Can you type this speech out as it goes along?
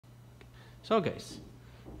So guys,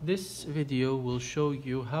 this video will show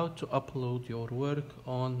you how to upload your work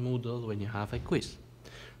on Moodle when you have a quiz.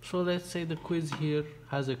 So let's say the quiz here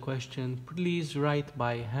has a question. Please write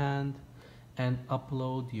by hand and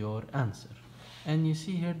upload your answer. And you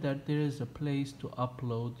see here that there is a place to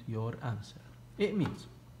upload your answer. It means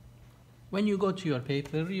when you go to your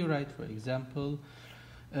paper, you write, for example,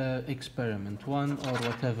 experiment 1 or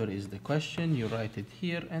whatever is the question, you write it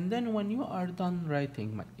here, and then when you are done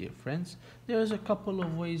writing, my dear friends, there's a couple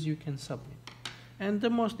of ways you can submit. And the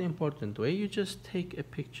most important way, you just take a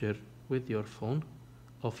picture with your phone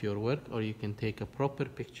of your work, or you can take a proper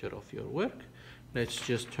picture of your work. Let's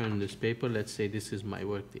just turn this paper. Let's say this is my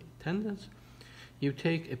work, the attendance. You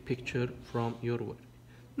take a picture from your work.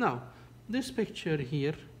 Now, this picture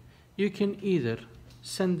here, you can either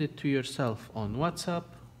send it to yourself on WhatsApp,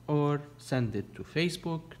 or send it to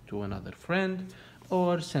Facebook, to another friend,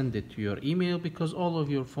 or send it to your email, because all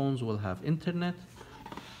of your phones will have internet.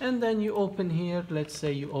 And then you open here, let's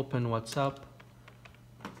say you open WhatsApp,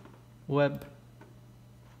 web.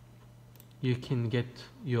 You can get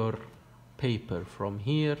your paper from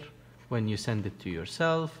here when you send it to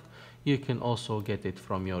yourself. You can also get it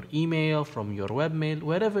from your email, from your webmail,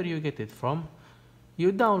 wherever you get it from.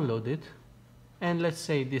 You download it, and let's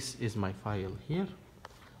say this is my file here.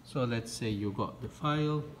 So let's say you got the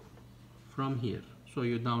file from here. So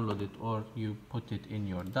you download it, or you put it in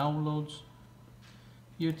your downloads.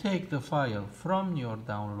 You take the file from your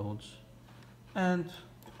downloads and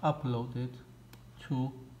upload it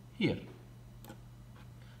to here.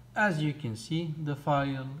 As you can see, the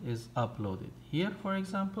file is uploaded here, for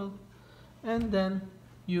example, and then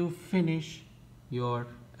you finish your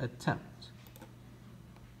attempt.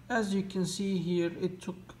 As you can see here, it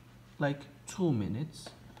took like 2 minutes.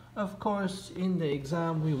 Of course, in the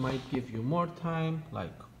exam, we might give you more time,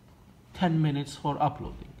 like 10 minutes for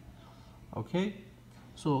uploading. Okay?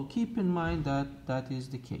 So keep in mind that that is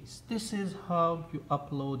the case. This is how you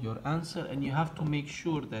upload your answer, and you have to make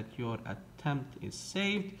sure that your attempt is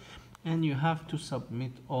saved, and you have to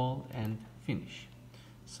submit all and finish.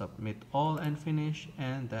 Submit all and finish,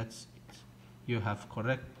 and that's it. You have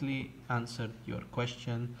correctly answered your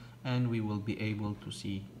question, and we will be able to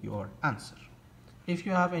see your answer. If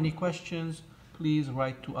you have any questions, please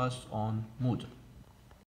write to us on Moodle.